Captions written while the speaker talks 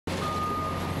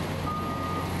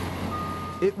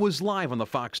It was live on the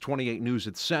Fox 28 News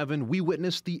at 7. We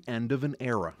witnessed the end of an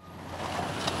era.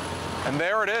 And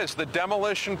there it is. The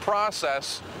demolition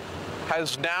process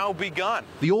has now begun.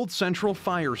 The old Central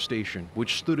Fire Station,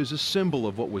 which stood as a symbol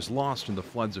of what was lost in the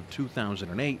floods of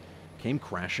 2008, came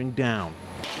crashing down.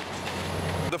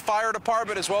 The fire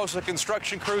department, as well as the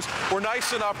construction crews, were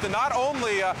nice enough to not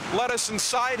only let us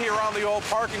inside here on the old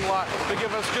parking lot, to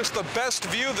give us just the best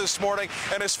view this morning.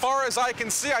 And as far as I can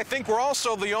see, I think we're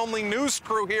also the only news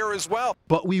crew here as well.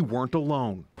 But we weren't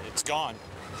alone. It's gone.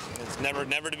 It's never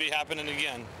to be happening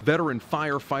again. Veteran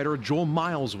firefighter Joel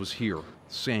Miles was here,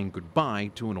 saying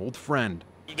goodbye to an old friend.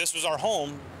 This was our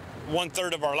home,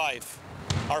 1/3 of our life.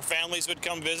 Our families would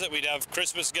come visit. We'd have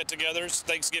Christmas get-togethers,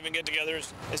 Thanksgiving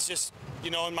get-togethers. It's just, you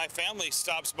know, and my family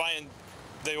stops by and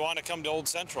they want to come to Old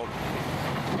Central.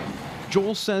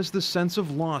 Joel says the sense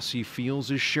of loss he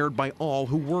feels is shared by all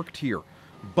who worked here.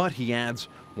 But he adds,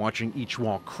 watching each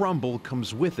wall crumble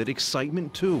comes with it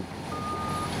excitement too.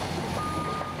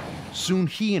 Soon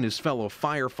he and his fellow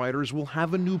firefighters will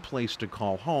have a new place to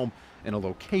call home and a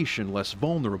location less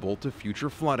vulnerable to future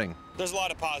flooding. There's a lot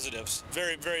of positives,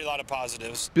 very lot of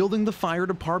positives. Building the fire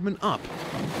department up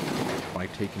by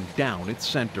taking down its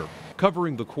center.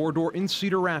 Covering the corridor in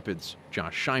Cedar Rapids,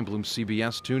 Josh Scheinblum,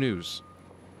 CBS 2 News.